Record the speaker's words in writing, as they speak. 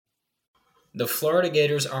The Florida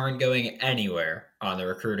Gators aren't going anywhere on the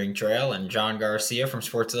recruiting trail, and John Garcia from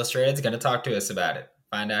Sports Illustrated is going to talk to us about it.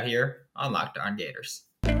 Find out here on Locked On Gators.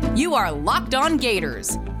 You are Locked On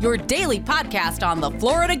Gators, your daily podcast on the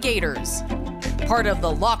Florida Gators. Part of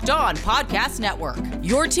the Locked On Podcast Network,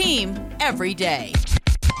 your team every day.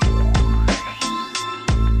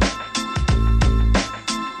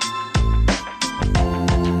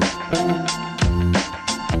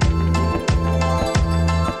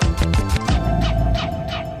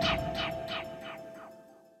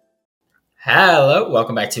 Hello,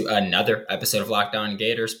 welcome back to another episode of Locked On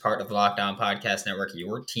Gators, part of the Locked On Podcast Network,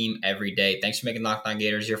 your team every day. Thanks for making Locked On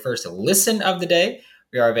Gators your first listen of the day.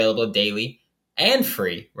 We are available daily and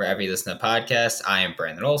free wherever you listen to podcasts. I am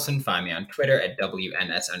Brandon Olson. Find me on Twitter at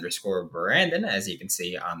WNS_Brandon, as you can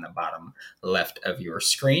see on the bottom left of your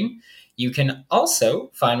screen. You can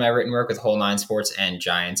also find my written work with Whole Nine Sports and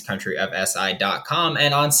GiantsCountryOfSI.com.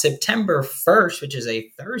 And on September 1st, which is a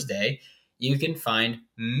Thursday, you can find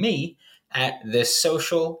me at The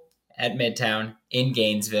Social at Midtown in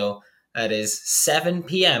Gainesville. That is 7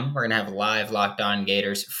 p.m. We're going to have live Locked On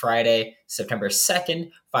Gators Friday, September 2nd,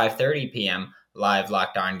 5:30 p.m. live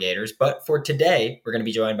Locked On Gators. But for today, we're going to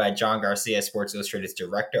be joined by John Garcia, Sports Illustrated's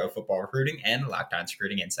Director of Football Recruiting and Locked On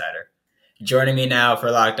Recruiting Insider. Joining me now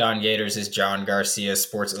for Locked On Gators is John Garcia,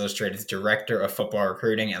 Sports Illustrated's Director of Football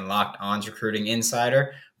Recruiting and Locked On's Recruiting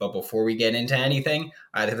Insider. But before we get into anything,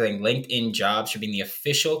 I think LinkedIn Jobs should be the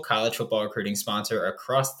official college football recruiting sponsor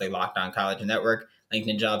across the Locked On College Network.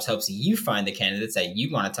 LinkedIn Jobs helps you find the candidates that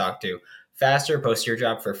you want to talk to faster. Post your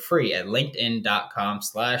job for free at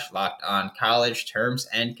linkedin.com/LockedOnCollege. Terms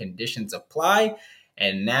and conditions apply.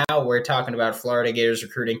 And now we're talking about Florida Gators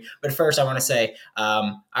recruiting. But first, I want to say,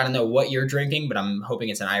 I don't know what you're drinking, but I'm hoping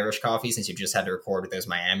it's an Irish coffee since you just had to record with those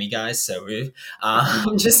Miami guys. So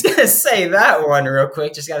I'm just going to say that one real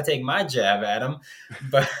quick. Just got to take my jab at them.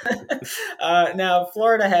 But now,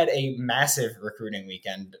 Florida had a massive recruiting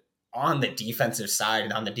weekend on the defensive side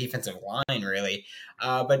and on the defensive line, really.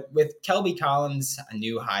 But with Kelby Collins, a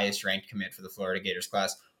new highest ranked commit for the Florida Gators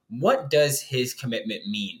class, what does his commitment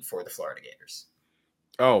mean for the Florida Gators?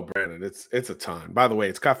 Oh, Brandon, it's a ton. By the way,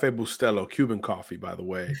 it's Cafe Bustelo, Cuban coffee, by the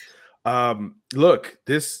way. Look,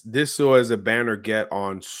 this was a banner get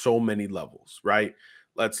on so many levels, right?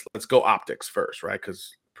 Let's go optics first, right?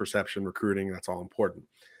 Because perception, recruiting, that's all important.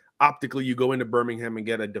 Optically, you go into Birmingham and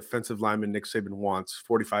get a defensive lineman Nick Saban wants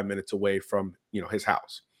 45 minutes away from, his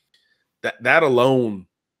house. That alone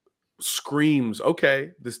screams,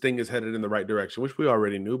 okay, this thing is headed in the right direction, which we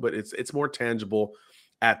already knew, but it's more tangible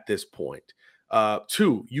at this point.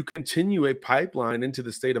 Two, you continue a pipeline into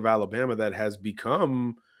the state of Alabama that has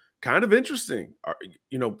become kind of interesting.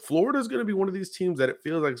 Florida is going to be one of these teams that it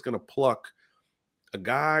feels like it's going to pluck a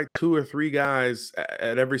guy, two or three guys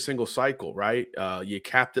at every single cycle, right? You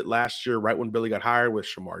capped it last year, right when Billy got hired with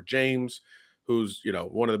Shamar James, who's,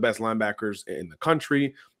 one of the best linebackers in the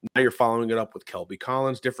country. Now you're following it up with Kelby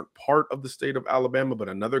Collins, different part of the state of Alabama, but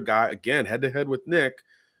another guy, again, head-to-head with Nick,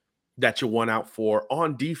 that you won out for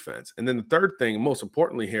on defense. And then the third thing, most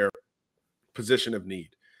importantly here, position of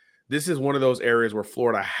need. This is one of those areas where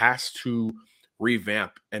Florida has to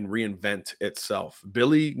revamp and reinvent itself.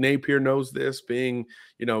 Billy Napier knows this, being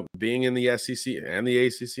in the SEC and the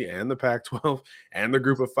ACC and the Pac-12 and the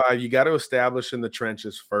Group of Five. You got to establish in the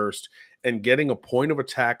trenches first, and getting a point of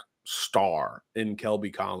attack star in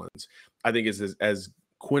Kelby Collins, I think is as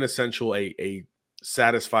quintessential a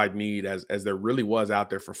satisfied need as there really was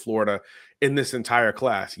out there for Florida in this entire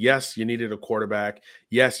class. Yes, you needed a quarterback.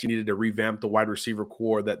 Yes, you needed to revamp the wide receiver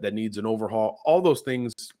core that needs an overhaul. All those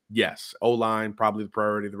things, yes. O-line, probably the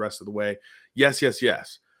priority the rest of the way. Yes.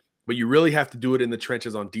 But you really have to do it in the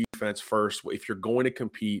trenches on defense first if you're going to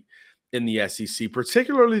compete in the SEC,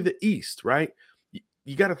 particularly the East, right?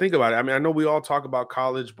 You got to think about it. I mean, I know we all talk about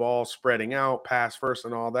college ball spreading out, pass first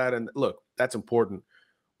and all that. And look, that's important.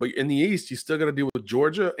 But in the East, you still got to deal with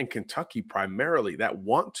Georgia and Kentucky primarily that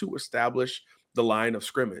want to establish the line of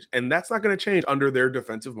scrimmage. And that's not going to change under their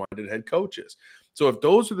defensive-minded head coaches. So if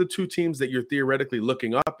those are the two teams that you're theoretically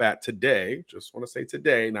looking up at today, just want to say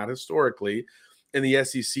today, not historically, in the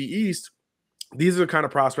SEC East, these are the kind of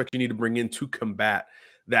prospects you need to bring in to combat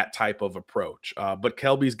that type of approach. But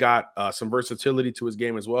Kelby's got some versatility to his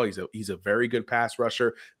game as well. He's a very good pass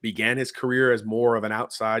rusher, began his career as more of an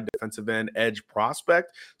outside defensive end edge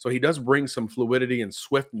prospect. So he does bring some fluidity and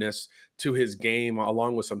swiftness to his game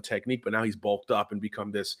along with some technique, but now he's bulked up and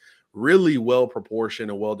become this really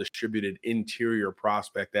well-proportioned and well-distributed interior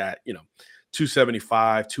prospect at,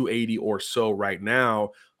 275, 280 or so right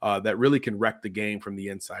now that really can wreck the game from the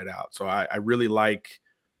inside out. So I really like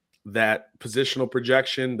that positional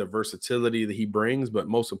projection, the versatility that he brings, but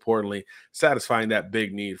most importantly, satisfying that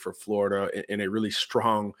big need for Florida in a really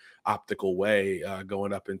strong optical way,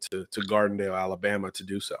 going up into Gardendale, Alabama to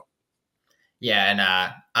do so. Yeah, and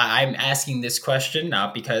I'm asking this question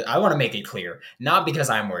not because I want to make it clear, not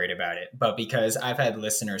because I'm worried about it, but because I've had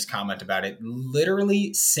listeners comment about it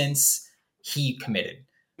literally since he committed.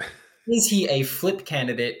 Is he a flip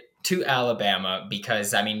candidate to Alabama?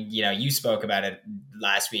 Because, I mean, you spoke about it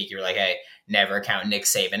last week. You were like, hey, never count Nick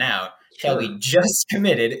Saban out. Sure. Kelby just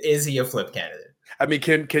committed. Is he a flip candidate? I mean,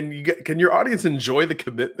 can your audience enjoy the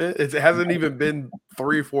commitment? It hasn't even been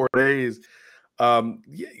 3-4 days.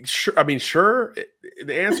 Yeah, sure. I mean, sure.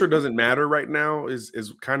 The answer doesn't matter right now is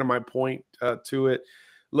kind of my point to it.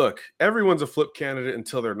 Look, everyone's a flip candidate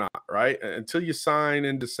until they're not, right? Until you sign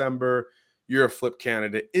in December, you're a flip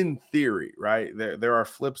candidate in theory, right? There are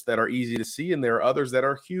flips that are easy to see, and there are others that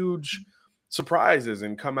are huge surprises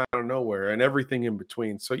and come out of nowhere and everything in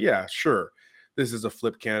between. So yeah, sure, this is a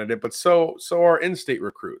flip candidate, but so are in-state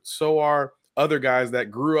recruits. So are other guys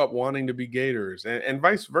that grew up wanting to be Gators and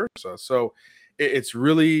vice versa. So it's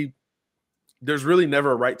really, there's really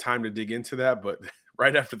never a right time to dig into that, but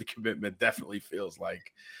right after the commitment definitely feels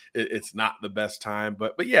like it's not the best time.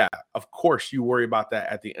 But yeah, of course you worry about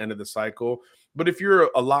that at the end of the cycle. But if you're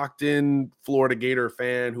a locked in Florida Gator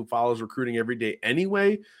fan who follows recruiting every day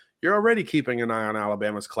anyway, you're already keeping an eye on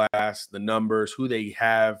Alabama's class, the numbers, who they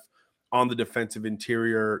have on the defensive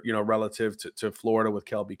interior, relative to Florida with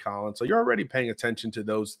Kelby Collins. So you're already paying attention to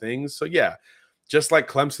those things. So yeah, just like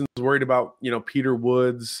Clemson's worried about, Peter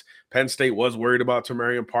Woods, Penn State was worried about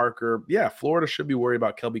Tamarian Parker. Yeah, Florida should be worried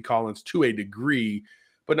about Kelby Collins to a degree,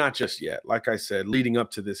 but not just yet. Like I said, leading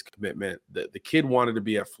up to this commitment, the kid wanted to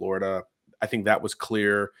be at Florida. I think that was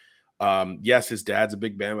clear. Yes, his dad's a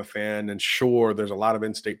big Bama fan, and sure, there's a lot of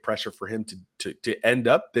in-state pressure for him to end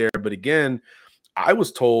up there. But again, I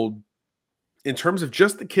was told in terms of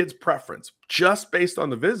just the kid's preference, just based on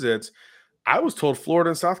the visits, I was told Florida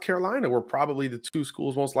and South Carolina were probably the two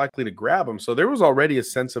schools most likely to grab him. So there was already a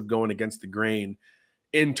sense of going against the grain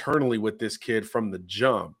internally with this kid from the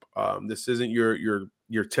jump. This isn't your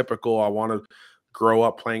typical, I want to grow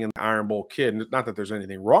up playing in the Iron Bowl kid. Not that there's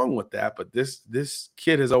anything wrong with that, but this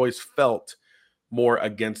kid has always felt more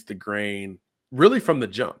against the grain, really from the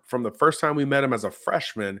jump. From the first time we met him as a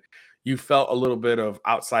freshman, you felt a little bit of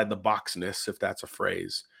outside the boxness, if that's a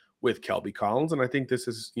phrase, with Kelby Collins. And I think this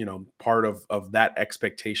is, part of that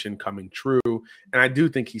expectation coming true. And I do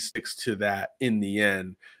think he sticks to that in the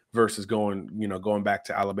end versus going back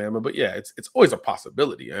to Alabama. But yeah, it's always a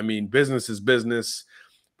possibility. I mean, business is business.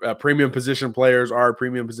 Premium position players are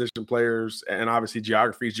premium position players, and obviously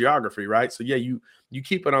geography is geography, right? So yeah, you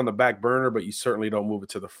keep it on the back burner, but you certainly don't move it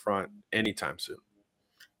to the front anytime soon.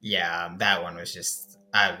 Yeah, that one was just,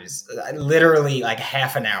 I was literally like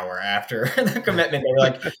half an hour after the commitment. They were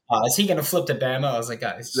like, is he going to flip to Bama? I was like,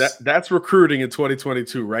 guys. That's recruiting in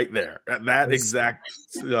 2022 right there. That exact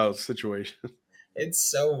situation.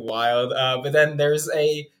 It's so wild. But then there's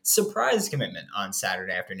a surprise commitment on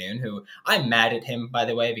Saturday afternoon who I'm mad at him, by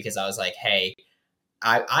the way, because I was like, hey,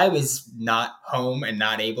 I was not home and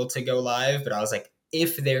not able to go live, but I was like,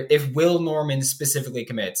 if Will Norman specifically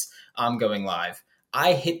commits, I'm going live.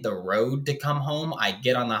 I hit the road to come home. I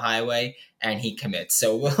get on the highway and he commits.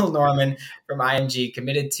 So Will Norman from IMG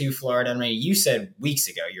committed to Florida. I mean, you said weeks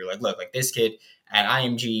ago, you're like, look, like this kid at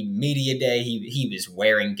IMG Media Day, he was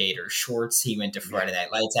wearing Gator shorts. He went to Friday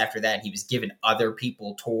Night Lights after that. He was giving other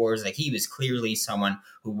people tours. Like he was clearly someone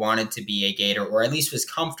who wanted to be a Gator, or at least was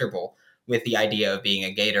comfortable with the idea of being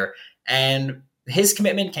a Gator. And his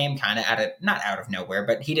commitment came kind of not out of nowhere,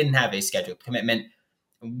 but he didn't have a scheduled commitment.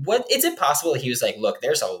 What is it possible he was like, look,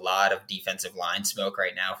 there's a lot of defensive line smoke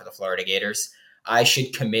right now for the Florida Gators. I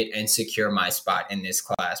should commit and secure my spot in this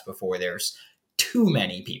class before there's too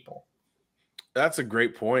many people. That's a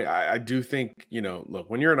great point. I do think,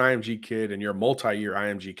 look, when you're an IMG kid and you're a multi-year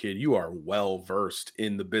IMG kid, you are well-versed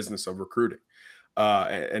in the business of recruiting.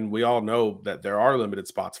 And we all know that there are limited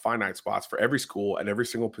spots, finite spots for every school at every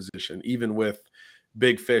single position, even with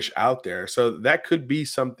big fish out there. So that could be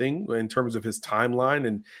something in terms of his timeline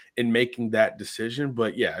and in making that decision.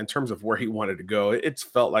 But yeah, in terms of where he wanted to go, it's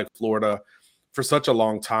felt like Florida for such a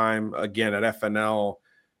long time. Again, at FNL,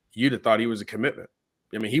 you'd have thought he was a commitment.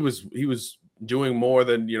 I mean, he was doing more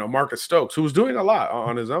than, Marcus Stokes, who was doing a lot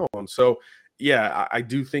on his own. So yeah, I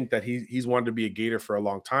do think that he's wanted to be a Gator for a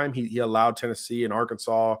long time. He allowed Tennessee and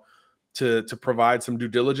Arkansas to provide some due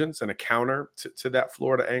diligence and a counter to that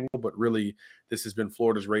Florida angle. But really, this has been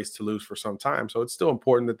Florida's race to lose for some time. So it's still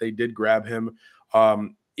important that they did grab him.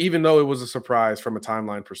 even though it was a surprise from a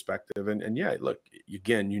timeline perspective. And yeah, look,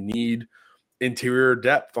 again, you need interior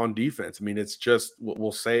depth on defense. I mean, it's just,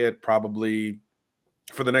 we'll say it probably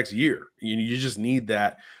for the next year. You just need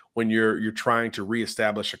that when you're trying to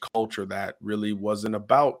reestablish a culture that really wasn't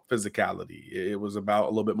about physicality. It was about a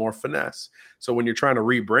little bit more finesse. So when you're trying to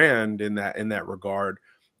rebrand in that regard,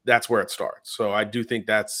 that's where it starts. So I do think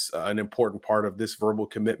that's an important part of this verbal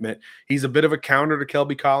commitment. He's a bit of a counter to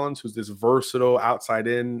Kelby Collins, who's this versatile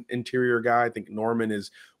outside-in interior guy. I think Norman is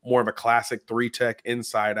more of a classic 3-tech,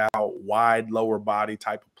 inside-out, wide lower body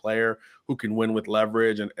type of player who can win with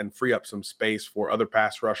leverage and free up some space for other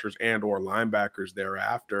pass rushers and or linebackers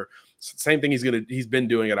thereafter. Same thing he's been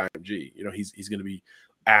doing at IMG. You know, he's going to be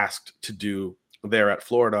asked to do there at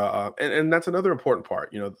Florida. And that's another important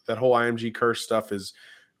part. You know, that whole IMG curse stuff is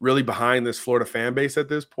really behind this Florida fan base at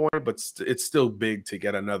this point, but it's still big to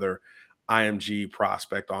get another IMG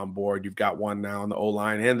prospect on board. You've got one now on the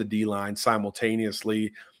O-line and the D-line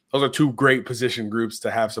simultaneously. Those are two great position groups to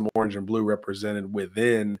have some orange and blue represented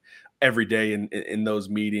within every day in those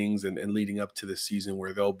meetings and leading up to the season,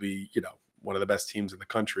 where they'll be, you know, one of the best teams in the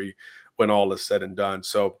country when all is said and done.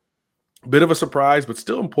 So a bit of a surprise, but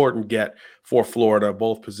still important get for Florida,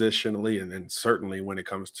 both positionally and certainly when it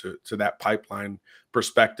comes to that pipeline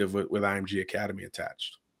perspective with IMG Academy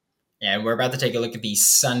attached. And we're about to take a look at the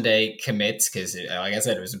Sunday commits because, like I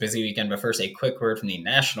said, it was a busy weekend. But first, a quick word from the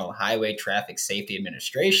National Highway Traffic Safety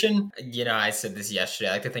Administration. You know, I said this yesterday.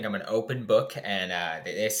 I like to think I'm an open book, and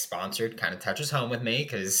they sponsored kind of touches home with me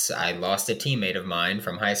because I lost a teammate of mine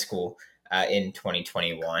from high school in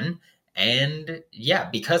 2021. And yeah,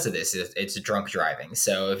 because of this, it's drunk driving.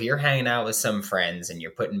 So if you're hanging out with some friends and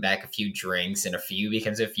you're putting back a few drinks and a few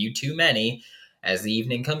becomes a few too many, as the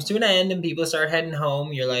evening comes to an end and people start heading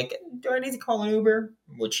home, you're like, do I need to call an Uber?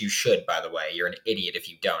 Which you should, by the way. You're an idiot if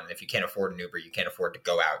you don't. And if you can't afford an Uber, you can't afford to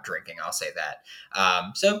go out drinking. I'll say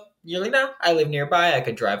that. So you're like, no, I live nearby. I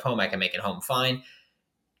could drive home. I can make it home fine.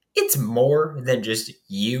 It's more than just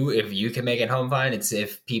you. If you can make it home fine, it's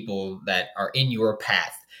if people that are in your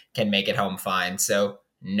path can make it home fine. So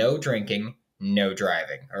no drinking, no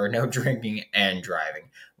driving, or no drinking and driving.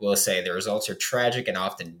 We'll say the results are tragic and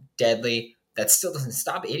often deadly. That still doesn't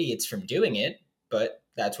stop idiots from doing it, but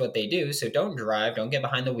that's what they do. So don't drive. Don't get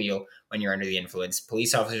behind the wheel when you're under the influence.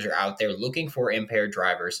 Police officers are out there looking for impaired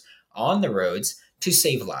drivers on the roads to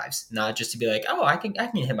save lives, not just to be like, oh, I can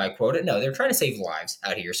hit my quota. No, they're trying to save lives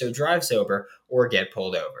out here. So drive sober or get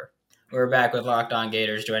pulled over. We're back with Locked On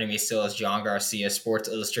Gators. Joining me still is John Garcia, Sports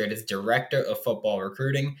Illustrated's Director of Football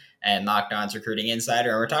Recruiting and Locked On's Recruiting Insider.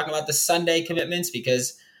 And we're talking about the Sunday commitments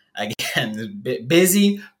because, again,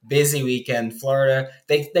 busy weekend. Florida,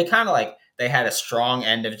 they kind of like, they had a strong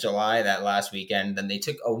end of July that last weekend. Then they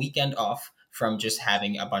took a weekend off from just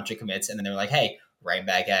having a bunch of commits. And then they were like, hey, right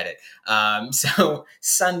back at it. So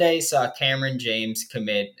Sunday saw Cameron James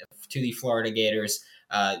commit to the Florida Gators.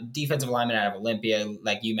 Defensive lineman out of Olympia,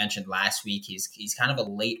 like you mentioned last week, he's kind of a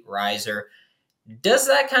late riser. Does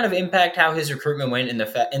that kind of impact how his recruitment went in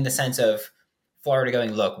the sense of Florida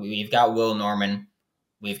going, look, we've got Will Norman,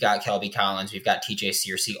 we've got Kelby Collins, we've got TJ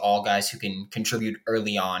Searcy, all guys who can contribute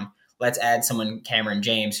early on. Let's add someone, Cameron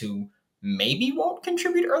James, who maybe won't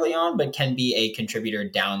contribute early on, but can be a contributor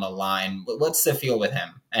down the line. What's the feel with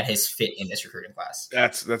him and his fit in this recruiting class?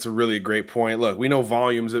 That's a really great point. Look, we know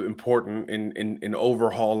volume's important in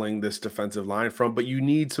overhauling this defensive line front, but you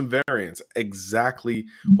need some variance. Exactly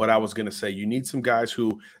what I was going to say. You need some guys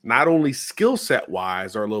who not only skill set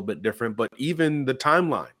wise are a little bit different, but even the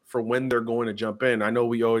timeline for when they're going to jump in. I know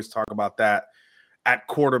we always talk about that at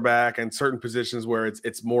quarterback and certain positions where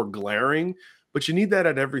it's more glaring, but you need that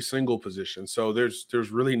at every single position. So there's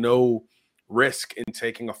really no risk in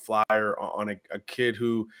taking a flyer on a kid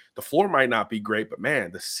who the floor might not be great, but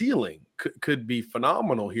man, the ceiling could be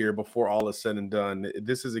phenomenal here before all is said and done.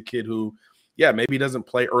 This is a kid who, yeah, maybe doesn't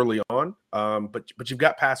play early on, but you've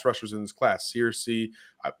got pass rushers in this class. Searcy,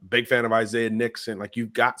 big fan of Isaiah Nixon. Like,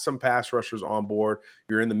 you've got some pass rushers on board.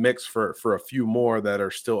 You're in the mix for a few more that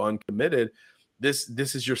are still uncommitted. This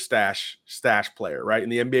is your stash player, right? In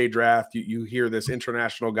the NBA draft, you hear this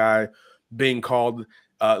international guy being called,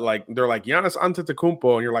 like they're like Giannis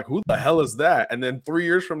Antetokounmpo, and you're like, who the hell is that? And then 3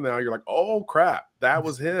 years from now, you're like, oh crap, that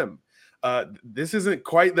was him. This isn't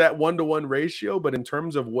quite that 1-to-1 ratio, but in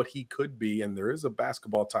terms of what he could be, and there is a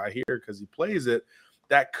basketball tie here because he plays it,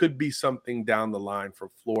 that could be something down the line for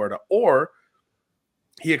Florida. Or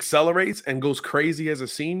he accelerates and goes crazy as a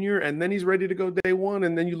senior, and then he's ready to go day one,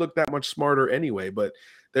 and then you look that much smarter anyway. But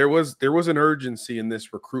there was an urgency in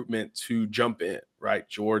this recruitment to jump in, right?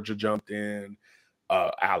 Georgia jumped in.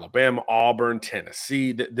 Alabama, Auburn,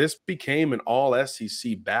 Tennessee. This became an all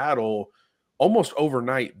SEC battle almost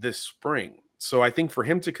overnight this spring. So I think for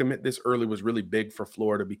him to commit this early was really big for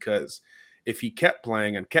Florida, because if he kept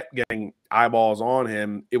playing and kept getting eyeballs on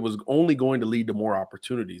him, it was only going to lead to more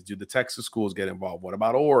opportunities. Do the Texas schools get involved? What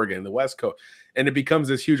about Oregon, the West Coast? And it becomes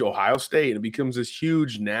this huge Ohio State, and it becomes this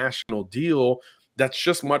huge national deal that's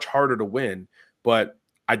just much harder to win. But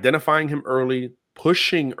identifying him early,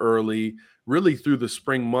 pushing early, really through the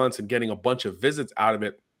spring months and getting a bunch of visits out of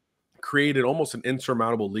it created almost an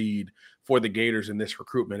insurmountable lead for the Gators in this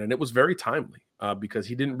recruitment. And it was very timely because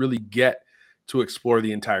he didn't really get to explore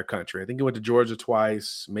the entire country. I think he went to Georgia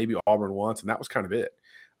twice, maybe Auburn once, and that was kind of it.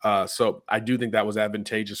 So I do think that was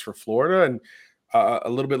advantageous for Florida, and a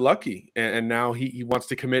little bit lucky. And now he wants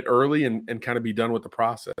to commit early and kind of be done with the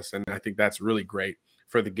process. And I think that's really great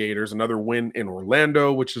for the Gators. Another win in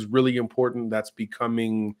Orlando, which is really important. That's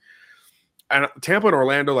becoming – and Tampa and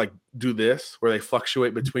Orlando like do this where they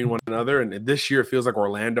fluctuate between one another. And this year it feels like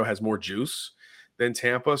Orlando has more juice than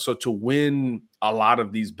Tampa. So to win a lot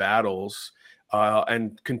of these battles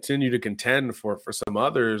and continue to contend for some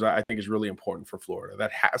others, I think is really important for Florida.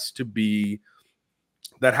 That has to be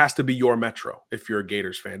your metro if you're a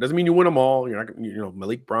Gators fan. Doesn't mean you win them all. You're not,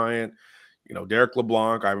 Malik Bryant, Derek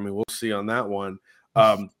LeBlanc. I mean, we'll see on that one.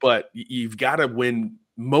 But you've got to win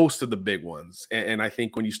most of the big ones. And I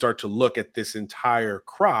think when you start to look at this entire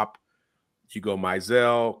crop, you go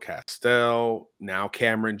Mizell, Castell, now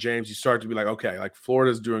Cameron James, you start to be like, okay, like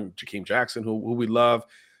Florida's doing Jakeem Jackson, who we love.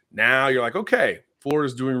 Now you're like, okay,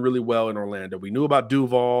 Florida's doing really well in Orlando. We knew about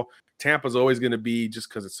Duval. Tampa's always going to be, just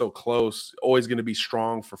because it's so close, always going to be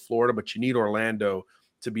strong for Florida, but you need Orlando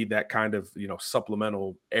to be that kind of,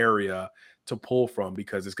 supplemental area to pull from,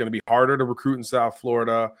 because it's going to be harder to recruit in South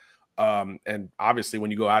Florida. And obviously when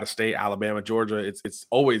you go out of state, Alabama, Georgia, it's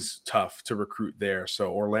always tough to recruit there.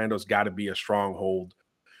 So Orlando's got to be a stronghold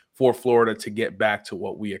for Florida to get back to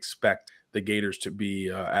what we expect the Gators to be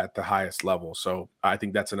at the highest level. So I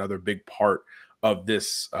think that's another big part of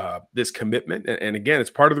this commitment. And again, it's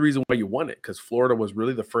part of the reason why you won it, because Florida was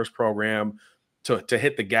really the first program to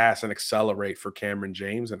hit the gas and accelerate for Cameron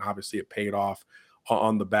James. And obviously it paid off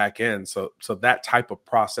on the back end. So that type of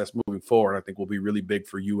process moving forward, I think, will be really big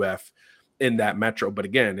for UF in that metro. But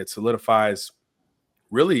again, it solidifies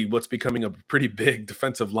really what's becoming a pretty big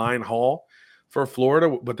defensive line haul for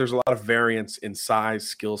Florida. But there's a lot of variance in size,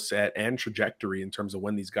 skill set, and trajectory in terms of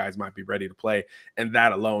when these guys might be ready to play. And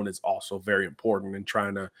that alone is also very important in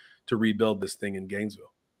trying to rebuild this thing in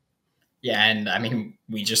Gainesville. Yeah, and I mean,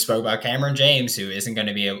 we just spoke about Cameron James, who isn't going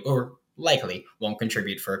to be or likely won't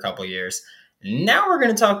contribute for a couple of years. Now we're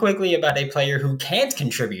going to talk quickly about a player who can't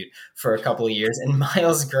contribute for a couple of years, and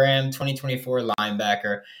Myles Graham, 2024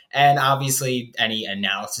 linebacker. And obviously, any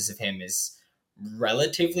analysis of him is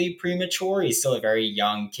relatively premature. He's still a very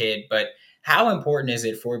young kid, but how important is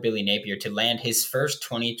it for Billy Napier to land his first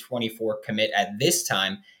 2024 commit at this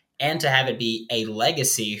time, and to have it be a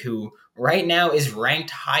legacy who right now is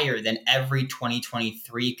ranked higher than every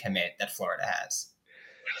 2023 commit that Florida has?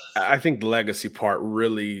 I think the legacy part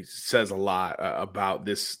really says a lot about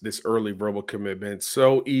this early verbal commitment. It's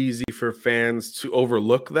so easy for fans to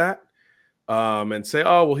overlook that and say,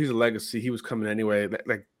 oh, well, he's a legacy. He was coming anyway.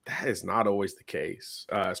 That is not always the case,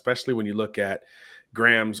 especially when you look at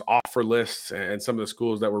Graham's offer lists and some of the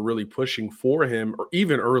schools that were really pushing for him, or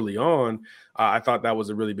even early on. I thought that was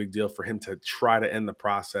a really big deal for him to try to end the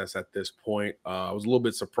process at this point. I was a little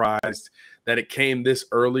bit surprised that it came this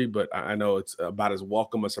early, but I know it's about as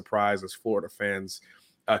welcome a surprise as Florida fans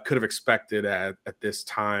could have expected at this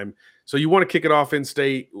time. So you want to kick it off in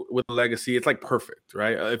state with a legacy. It's like perfect,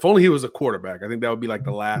 right? If only he was a quarterback. I think that would be like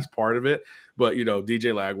the last part of it. But,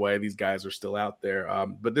 DJ Lagway, these guys are still out there.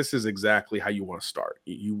 But this is exactly how you want to start.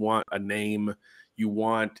 You want a name. You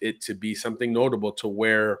want it to be something notable to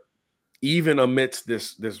where even amidst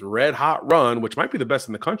this red hot run, which might be the best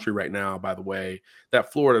in the country right now, by the way,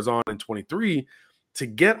 that Florida's on in 23, to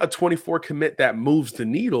get a 24 commit that moves the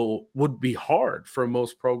needle would be hard for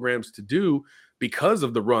most programs to do because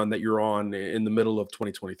of the run that you're on in the middle of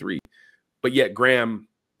 2023. But yet Graham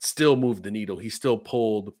still moved the needle. He still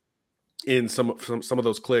pulled in some of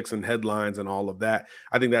those clicks and headlines and all of that.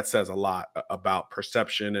 I think that says a lot about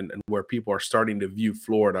perception and where people are starting to view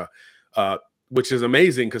Florida, which is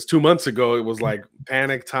amazing, because 2 months ago it was like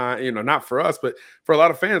panic time, not for us, but for a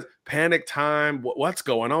lot of fans, panic time. What's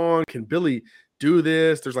going on? Can Billy do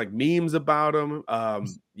this? There's like memes about him.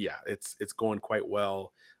 Yeah, it's going quite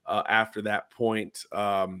well after that point.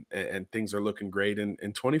 And things are looking great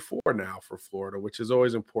in 24 now for Florida, which is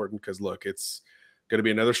always important, because look, it's going to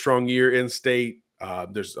be another strong year in state.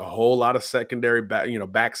 There's a whole lot of secondary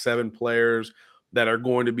back seven players that are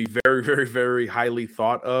going to be very, very, very highly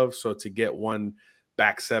thought of. So to get one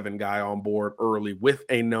back seven guy on board early with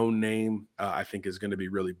a known name, I think is going to be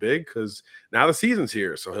really big, because now the season's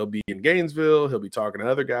here. So he'll be in Gainesville, he'll be talking to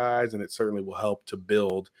other guys, and it certainly will help to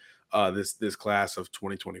build this class of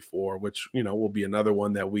 2024, which, will be another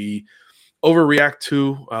one that we overreact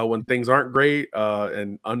to when things aren't great,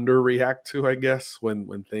 and underreact to, I guess,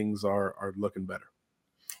 when things are looking better.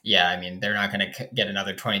 Yeah, I mean, they're not going to get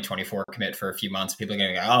another 2024 commit for a few months. People are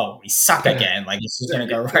going to go, oh, we suck again. Like, it's just going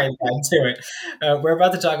to go right back to it. We're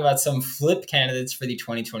about to talk about some flip candidates for the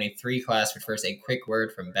 2023 class, but first, a quick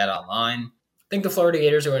word from BetOnline. I think the Florida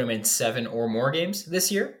Gators are going to win 7 or more games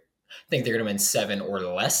this year. I think they're going to win 7 or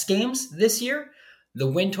less games this year. The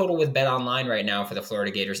win total with BetOnline right now for the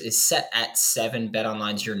Florida Gators is set at 7.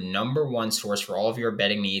 BetOnline is your number one source for all of your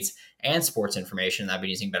betting needs and sports information. I've been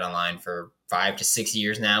using BetOnline for 5 to 6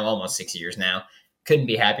 years now, almost 6 years now. Couldn't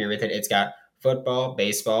be happier with it. It's got football,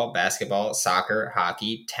 baseball, basketball, soccer,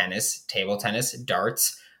 hockey, tennis, table tennis,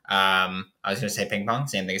 darts. I was going to say ping pong,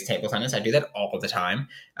 same thing as table tennis. I do that all the time.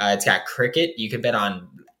 It's got cricket. You can bet on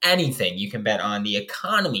anything. You can bet on the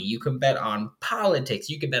economy. You can bet on politics.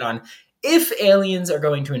 You can bet on if aliens are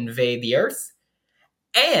going to invade the Earth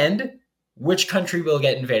and which country will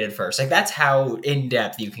get invaded first. Like, that's how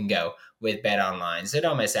in-depth you can go with BetOnline. So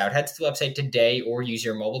don't miss out. Head to the website today or use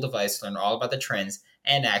your mobile device to learn all about the trends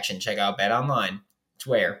and action. Check out BetOnline. It's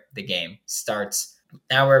where the game starts.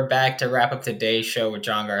 Now we're back to wrap up today's show with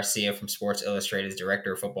John Garcia from Sports Illustrated's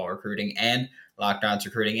Director of Football Recruiting and Locked On's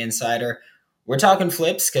Recruiting Insider. We're talking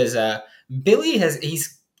flips because Billy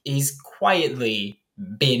he's quietly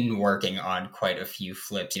been working on quite a few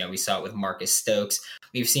flips. We saw it with Marcus Stokes.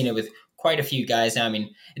 We've seen it with quite a few guys now. I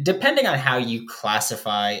mean, depending on how you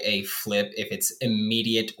classify a flip, if it's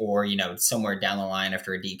immediate or, somewhere down the line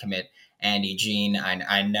after a decommit, Andy Jean,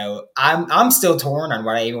 I know I'm still torn on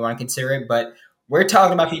what I even want to consider it, but we're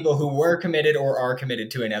talking about people who were committed or are committed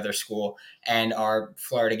to another school and are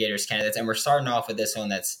Florida Gators candidates. And we're starting off with this one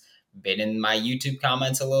that's been in my YouTube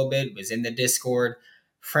comments a little bit, was in the Discord.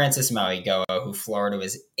 Francis Mauigoa, who Florida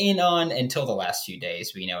was in on until the last few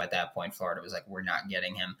days. We know at that point Florida was like, we're not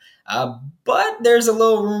getting him. But there's a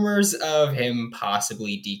little rumors of him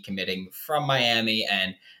possibly decommitting from Miami.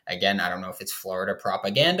 And again, I don't know if it's Florida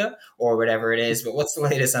propaganda or whatever it is, but what's the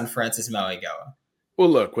latest on Francis Mauigoa? Well,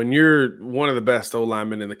 look, when you're one of the best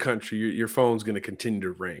O-linemen in the country, your phone's going to continue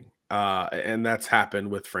to ring. And that's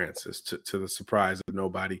happened with Francis to the surprise of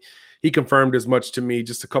nobody. He confirmed as much to me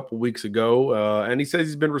just a couple weeks ago. And he says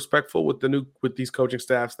he's been respectful with these coaching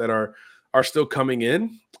staffs that are still coming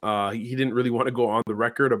in. He didn't really want to go on the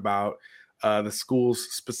record about the schools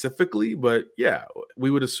specifically, but yeah, we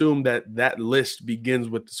would assume that list begins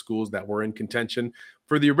with the schools that were in contention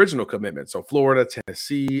for the original commitment. So Florida,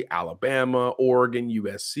 Tennessee, Alabama, Oregon,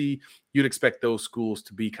 USC, you'd expect those schools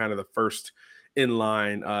to be kind of the first in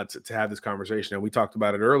line to have this conversation. And we talked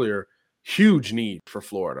about it earlier. Huge need for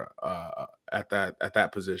Florida at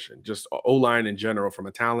that position. Just O-line in general, from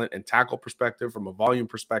a talent and tackle perspective, from a volume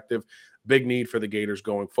perspective, big need for the Gators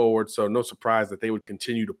going forward. So no surprise that they would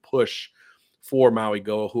continue to push for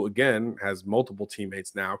Mauigoa, who again has multiple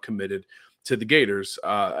teammates now committed to the Gators.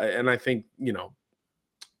 And I think,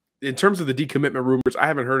 in terms of the decommitment rumors, I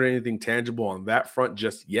haven't heard anything tangible on that front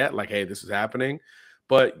just yet. Like, hey, this is happening.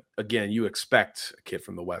 But again, you expect a kid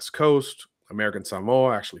from the West Coast, American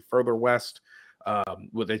Samoa, actually further west,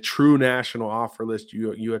 with a true national offer list.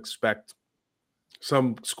 You expect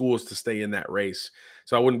some schools to stay in that race.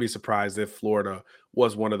 So I wouldn't be surprised if Florida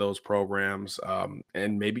was one of those programs.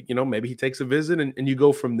 And maybe he takes a visit and you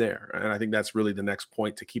go from there. And I think that's really the next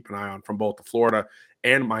point to keep an eye on from both the Florida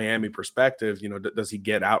and Miami perspective. Does he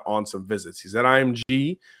get out on some visits? He's at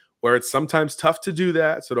IMG, where it's sometimes tough to do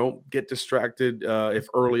that. So don't get distracted if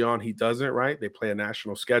early on he doesn't, right? They play a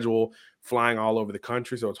national schedule, flying all over the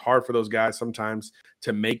country. So it's hard for those guys sometimes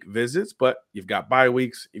to make visits, but you've got bye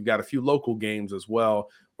weeks. You've got a few local games as well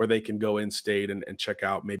where they can go in state and check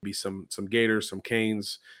out maybe some Gators, some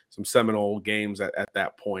Canes, some Seminole games at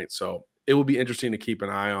that point. So it will be interesting to keep an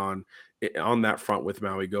eye on that front with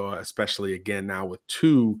Mauigoa, especially again now with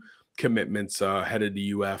 2 commitments headed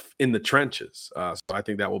to UF in the trenches. So I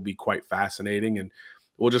think that will be quite fascinating, and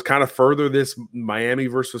we'll just kind of further this Miami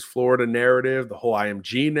versus Florida narrative, the whole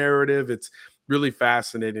IMG narrative. It's really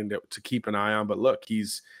fascinating to keep an eye on. But look,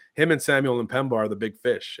 him and Samuel Mpemba are the big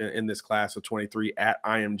fish in this class of 23 at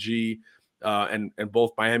IMG, and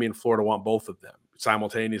both Miami and Florida want both of them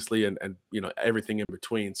simultaneously, and everything in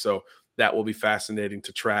between. So that will be fascinating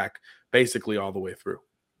to track basically all the way through.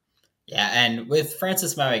 Yeah, and with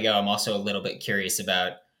Francis Mauigoa, I'm also a little bit curious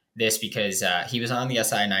about this because he was on the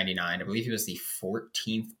SI 99. I believe he was the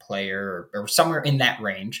 14th player or somewhere in that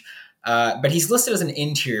range. But he's listed as an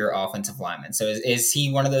interior offensive lineman. So is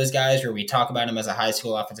he one of those guys where we talk about him as a high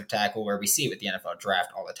school offensive tackle, where we see it with the NFL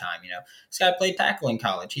draft all the time? This guy played tackle in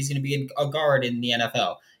college. He's going to be a guard in the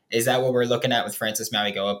NFL. Is that what we're looking at with Francis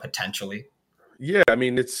Mauigoa potentially? Yeah, I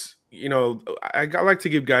mean, it's, I like to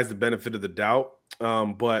give guys the benefit of the doubt.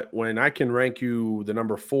 But when I can rank you the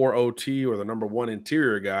number 4 OT or the number 1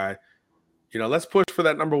 interior guy, let's push for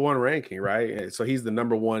that number 1 ranking, right? So he's the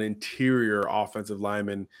number 1 interior offensive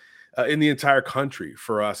lineman in the entire country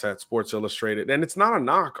for us at Sports Illustrated. And it's not a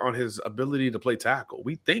knock on his ability to play tackle.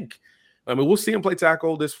 We'll see him play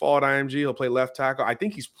tackle this fall at IMG. He'll play left tackle. I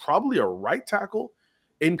think he's probably a right tackle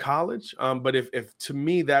in college. But if to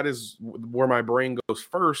me, that is where my brain goes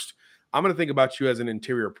first, I'm going to think about you as an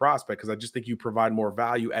interior prospect because I just think you provide more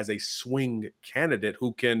value as a swing candidate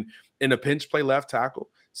who can, in a pinch, play left tackle,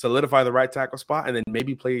 solidify the right tackle spot, and then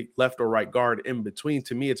maybe play left or right guard in between.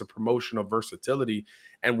 To me, it's a promotion of versatility.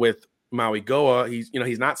 And with Mauigoa,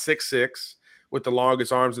 he's not 6'6", with the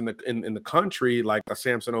longest arms in the country, like a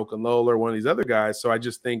Samson Okunlola or one of these other guys. So I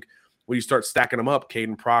just think when you start stacking them up,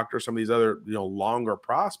 Caden Proctor, some of these other longer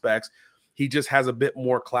prospects, he just has a bit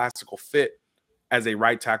more classical fit as a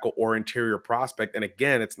right tackle or interior prospect. And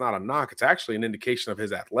again, it's not a knock. It's actually an indication of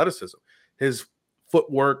his athleticism, his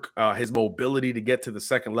footwork, his mobility to get to the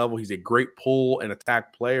second level. He's a great pull and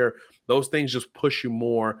attack player. Those things just push you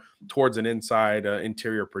more towards an inside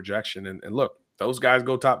interior projection. And look, those guys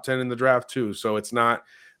go top 10 in the draft too. So it's not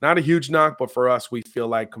a huge knock, but for us, we feel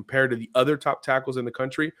like compared to the other top tackles in the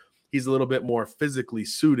country, he's a little bit more physically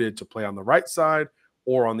suited to play on the right side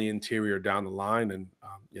or on the interior down the line. And,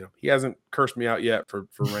 he hasn't cursed me out yet for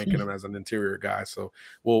ranking him as an interior guy. So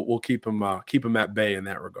we'll keep him at bay in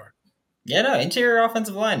that regard. Yeah, no, interior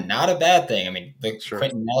offensive line, not a bad thing. I mean,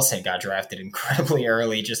 Quentin Nelson got drafted incredibly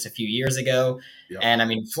early just a few years ago. Yep. And I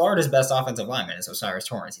mean, Florida's best offensive lineman is Osiris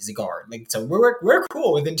Torrance. He's a guard. So we're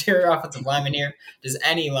cool with interior offensive lineman here. Does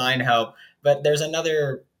any line help? But there's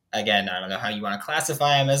another, again, I don't know how you want to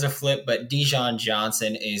classify him as a flip, but Dijon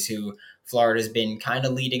Johnson is who Florida's been kind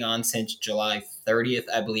of leading on since July 30th,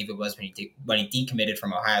 I believe it was, when he decommitted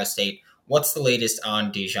from Ohio State. What's the latest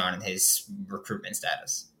on Dijon and his recruitment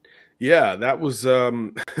status? Yeah, that was at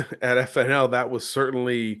FNL. That was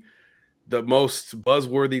certainly the most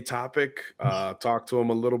buzzworthy topic. Talked to him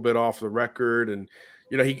a little bit off the record, and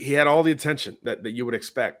he had all the attention that you would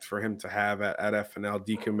expect for him to have at FNL.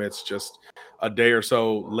 Decommits just a day or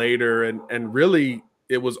so later, and really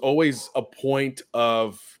it was always a point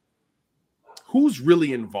of who's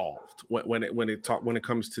really involved when it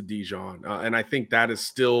comes to Dijon, and I think that is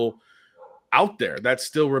still out there. That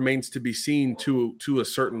still remains to be seen to a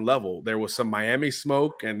certain level. There was some Miami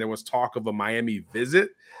smoke, and there was talk of a Miami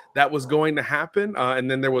visit that was going to happen. And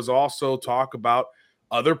then there was also talk about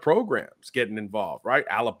other programs getting involved, right?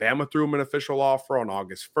 Alabama threw him an official offer on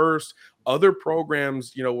August 1st. Other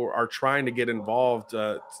programs, are trying to get involved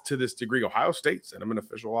to this degree. Ohio State sent him an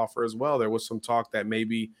official offer as well. There was some talk that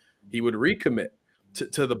maybe he would recommit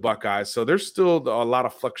to the Buckeyes. So there's still a lot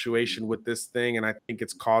of fluctuation with this thing, and I think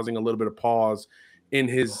it's causing a little bit of pause in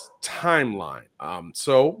his timeline.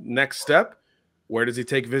 So next step, where does he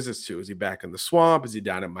take visits to? Is he back in the swamp? Is he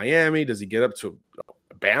down in Miami? Does he get up to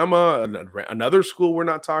Bama, another school we're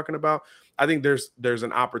not talking about? I think there's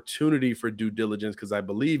an opportunity for due diligence because I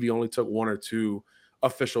believe he only took 1 or 2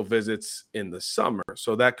 official visits in the summer.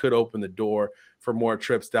 So that could open the door for more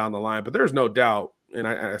trips down the line. But there's no doubt, and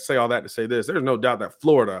I say all that to say this, there's no doubt that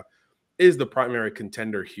Florida is the primary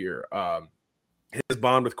contender here. His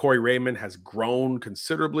bond with Corey Raymond has grown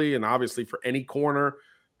considerably, and obviously for any corner,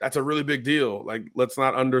 that's a really big deal. Like, let's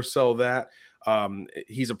not undersell that.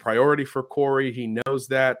 He's a priority for Corey. He knows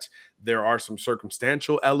that. There are some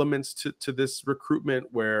circumstantial elements to this recruitment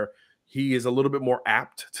where he is a little bit more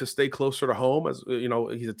apt to stay closer to home. As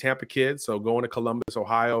he's a Tampa kid, so going to Columbus,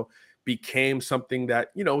 Ohio became something that,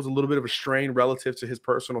 was a little bit of a strain relative to his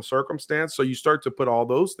personal circumstance. So you start to put all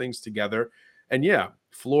those things together. And yeah,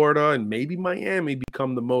 Florida and maybe Miami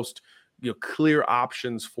become the most clear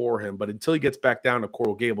options for him. But until he gets back down to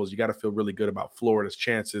Coral Gables, you got to feel really good about Florida's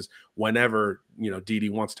chances whenever, Didi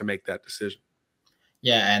wants to make that decision.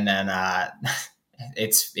 Yeah, and then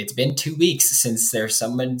it's been 2 weeks since there's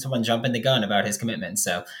someone jumping the gun about his commitment.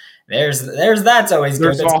 So there's that's always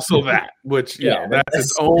good. There's also that, which that's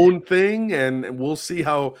its own thing, and we'll see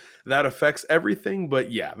how that affects everything. But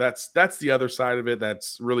yeah, that's the other side of it.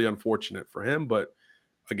 That's really unfortunate for him. But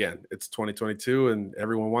again, it's 2022, and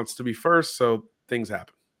everyone wants to be first, so things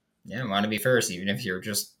happen. Yeah, I want to be first, even if you're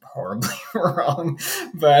just horribly wrong.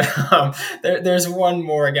 But there's one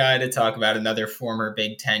more guy to talk about, another former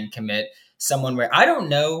Big Ten commit, someone where I don't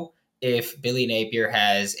know if Billy Napier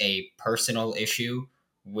has a personal issue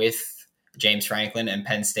with James Franklin and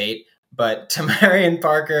Penn State, but Tamarian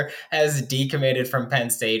Parker has decommitted from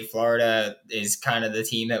Penn State. Florida is kind of the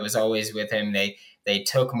team that was always with him. They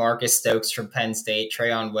took Marcus Stokes from Penn State,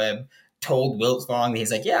 Trayon Webb told Wilt Fong,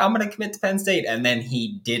 he's like, yeah, I'm going to commit to Penn State. And then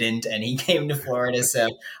he didn't, and he came to Florida. So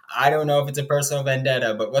I don't know if it's a personal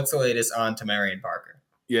vendetta, but what's the latest on Tamarian Parker?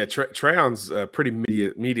 Yeah, Trayon's pretty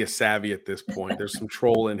media savvy at this point. There's some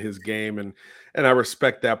troll in his game, and I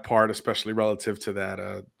respect that part, especially relative to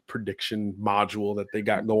that prediction module that they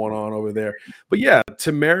got going on over there. But yeah,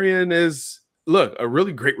 Tamarian is, look, a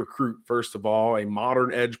really great recruit, first of all, a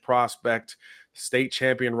modern edge prospect, state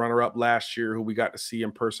champion runner-up last year, who we got to see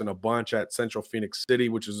in person a bunch at Central Phoenix City,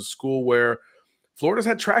 which is a school where Florida's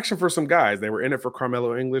had traction for some guys. They were in it for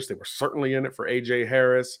Carmelo English. They were certainly in it for A.J.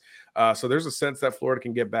 Harris. So there's a sense that Florida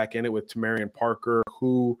can get back in it with Tamarian Parker,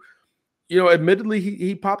 who, admittedly,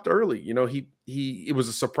 he popped early. It was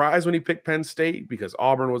a surprise when he picked Penn State because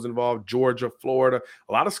Auburn was involved, Georgia, Florida.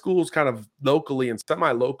 A lot of schools kind of locally and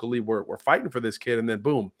semi-locally were fighting for this kid, and then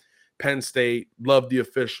boom, Penn State, loved the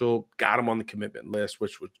official, got him on the commitment list,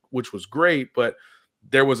 which was great, but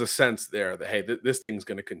there was a sense there that, hey, this thing's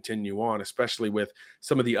going to continue on, especially with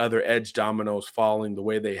some of the other edge dominoes falling the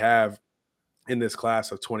way they have in this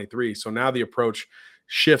class of 23. So now the approach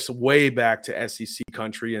shifts way back to SEC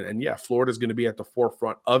country, and yeah, Florida's going to be at the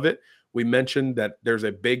forefront of it. We mentioned that there's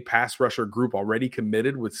a big pass rusher group already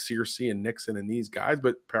committed with Searcy and Nixon and these guys,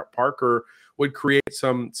 but Parker would create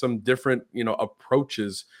some different,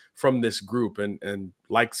 approaches from this group. And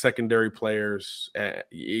like secondary players,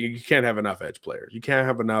 you can't have enough edge players. You can't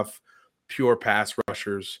have enough pure pass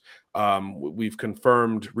rushers. We've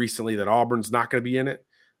confirmed recently that Auburn's not going to be in it.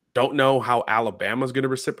 Don't know how Alabama's going to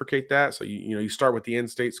reciprocate that. So, you start with the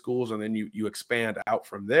in-state schools and then you expand out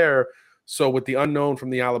from there. So with the unknown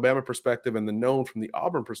from the Alabama perspective and the known from the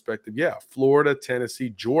Auburn perspective, yeah, Florida, Tennessee,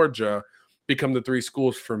 Georgia become the three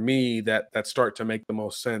schools for me that start to make the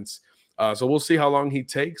most sense. So we'll see how long he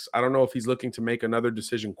takes. I don't know if he's looking to make another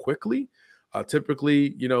decision quickly.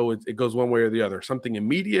 Typically, it goes one way or the other, something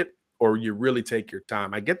immediate, or you really take your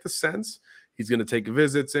time. I get the sense he's going to take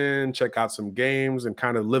visits in, check out some games, and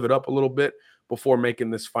kind of live it up a little bit before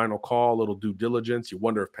making this final call, a little due diligence. You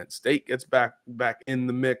wonder if Penn State gets back in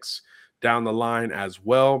the mix down the line as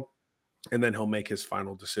well, and then he'll make his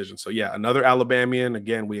final decision. So yeah, another Alabamian.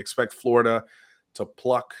 Again, we expect Florida to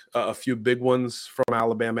pluck a few big ones from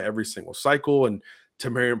Alabama every single cycle, and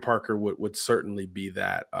Tamarian Parker would certainly be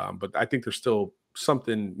that. But I think there's still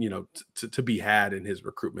something, to be had in his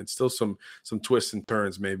recruitment. Still some twists and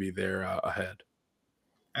turns maybe there ahead.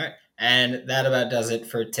 All right. And that about does it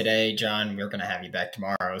for today, John. We're going to have you back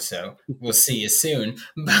tomorrow, so we'll see you soon.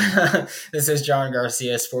 This is John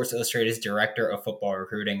Garcia, Sports Illustrated's Director of Football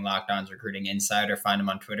Recruiting, Locked On's Recruiting Insider. Find him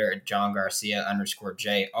on Twitter at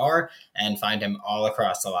JohnGarcia_JR, and find him all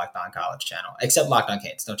across the Locked On College channel, except Locked On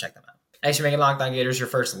Canes. Don't check them out. Thanks for making Locked On Gators your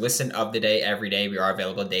first listen of the day every day. We are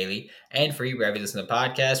available daily and free wherever you listen to the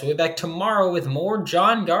podcast. We'll be back tomorrow with more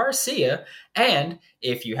John Garcia. And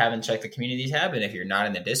if you haven't checked the community tab, and if you're not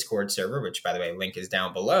in the Discord server, which, by the way, link is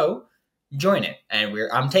down below, join it. And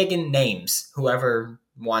I'm taking names. Whoever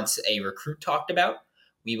wants a recruit talked about,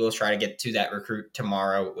 we will try to get to that recruit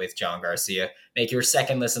tomorrow with John Garcia. Make your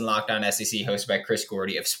second listen Locked On SEC, hosted by Chris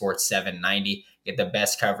Gordy of Sports 790. Get the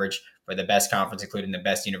best coverage for the best conference, including the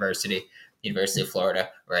best university, University of Florida,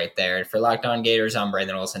 right there. And for Locked On Gators, I'm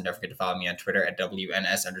Brandon Olson. Don't forget to follow me on Twitter at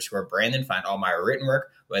WNS_Brandon. Find all my written work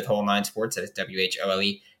with Whole Nine Sports. That is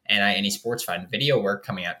WHOLENINE Sports. Find video work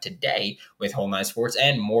coming out today with Whole Nine Sports,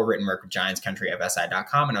 and more written work with Giants Country of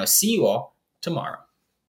SI.com. And I'll see you all tomorrow.